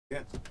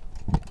Yeah.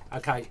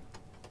 Okay.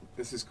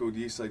 This is called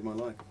You Saved My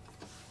Life.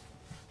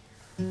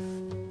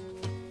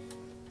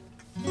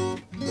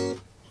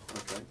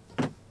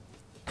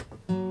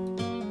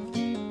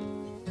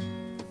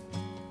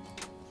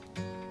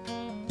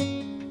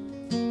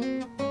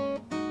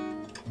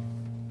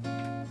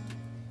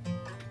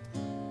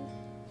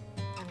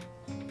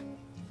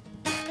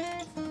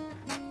 Okay.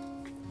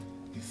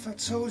 If I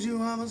told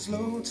you I was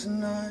low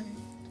tonight,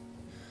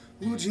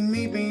 would you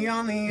meet me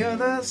on the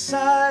other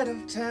side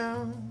of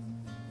town?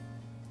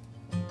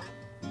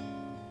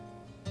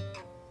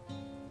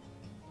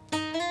 If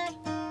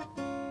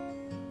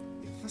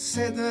I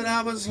said that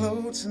I was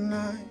low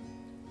tonight,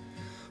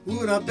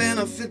 would I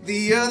benefit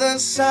the other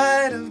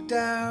side of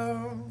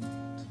doubt?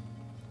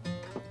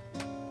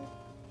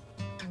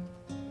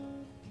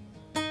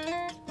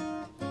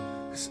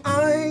 'Cause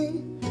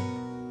I'm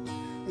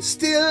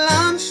still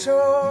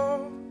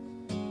unsure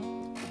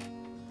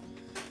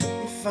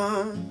if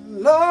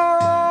I'm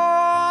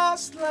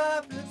lost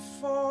like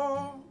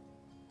before.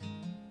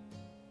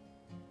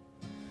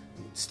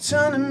 It's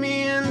turning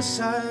me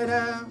inside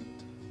out.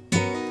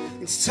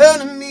 It's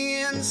turning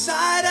me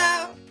inside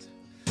out.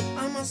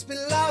 I must be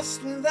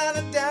lost without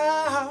a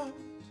doubt.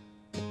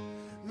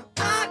 No,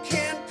 I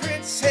can't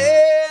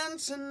pretend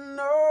to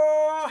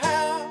know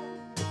how.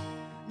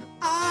 No,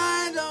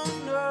 I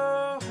don't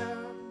know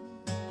how.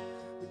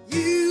 But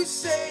you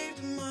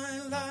saved my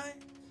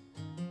life.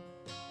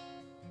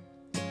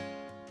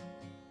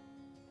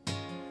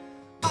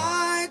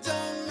 I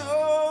don't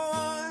know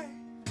why.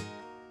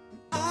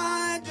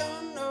 I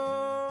don't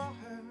know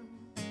how.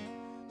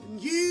 But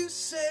you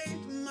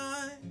saved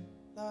my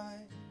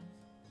life.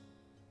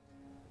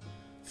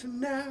 For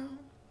now.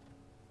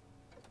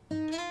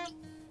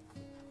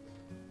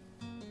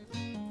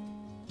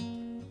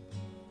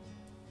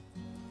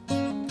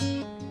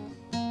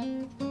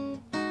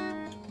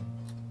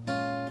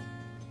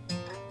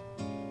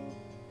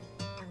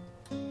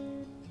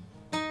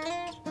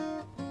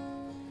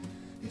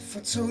 If I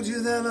told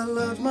you that I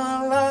loved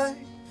my life,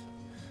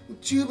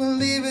 would you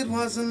believe it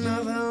was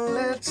another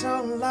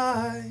little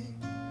lie?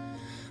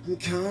 I'm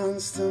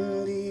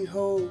constantly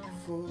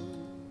hopeful,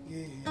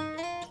 yeah.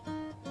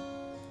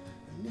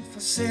 And if I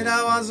said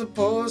I was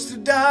supposed to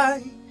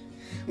die,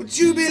 would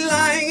you be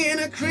lying in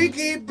a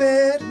creaky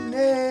bed of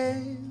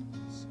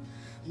nails?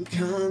 I'm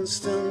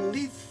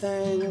constantly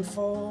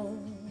thankful.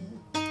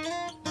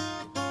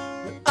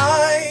 But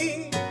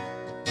I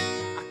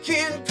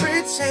can't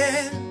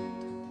pretend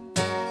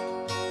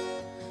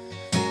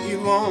it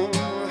won't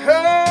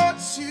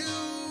hurt you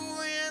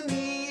in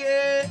the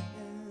end.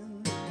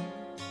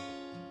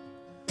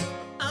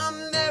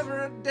 I'm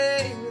never a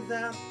day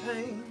without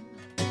pain.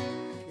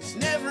 It's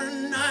never a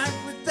night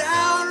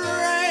without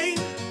rain.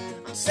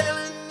 I'm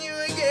telling you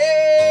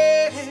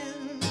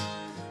again.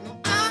 No,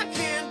 I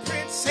can't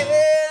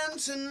pretend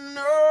to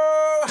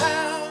know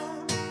how.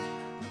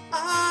 No,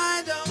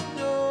 I don't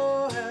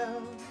know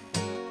how.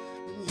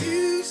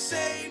 You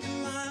saved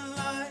my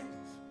life.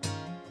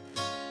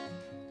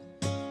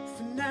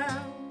 For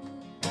now.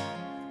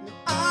 No,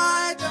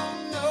 I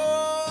don't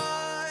know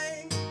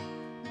why.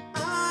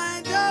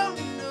 I don't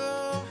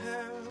know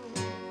how.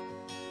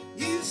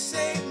 You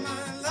saved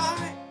my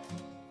life.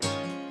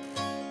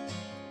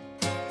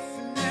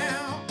 For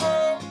now,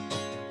 oh,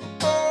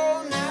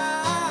 oh, now.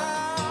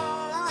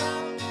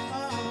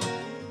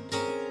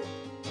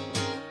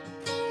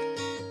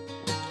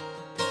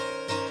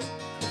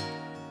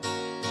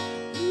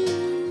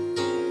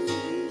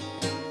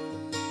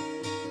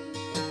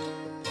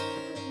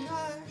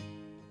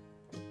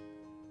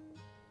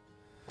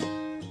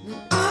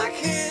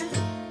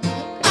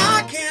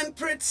 I can't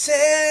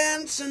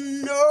pretend to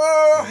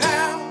know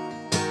how.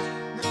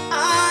 No,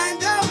 I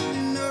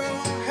don't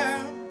know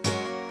how.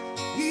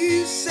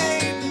 You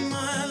saved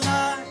my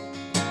life.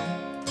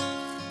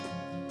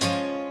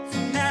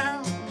 For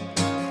now,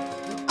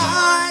 no,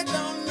 I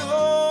don't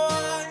know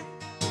why.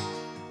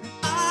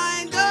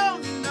 I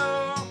don't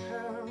know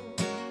how.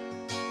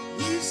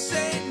 You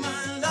saved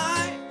my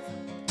life.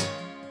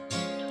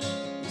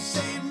 You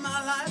saved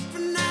my life for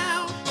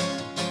now.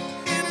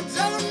 And I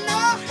don't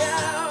know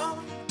how.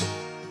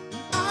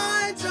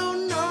 I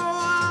don't know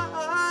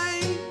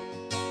why.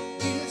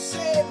 You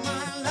saved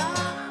my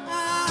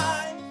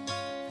life.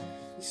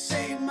 You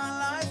saved my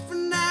life for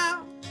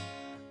now.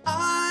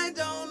 I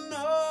don't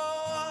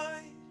know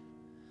why.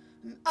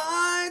 And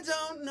I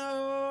don't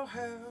know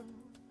how.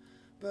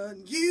 But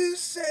you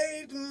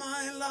saved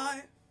my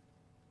life.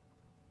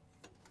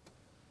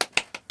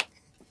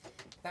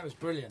 That was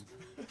brilliant.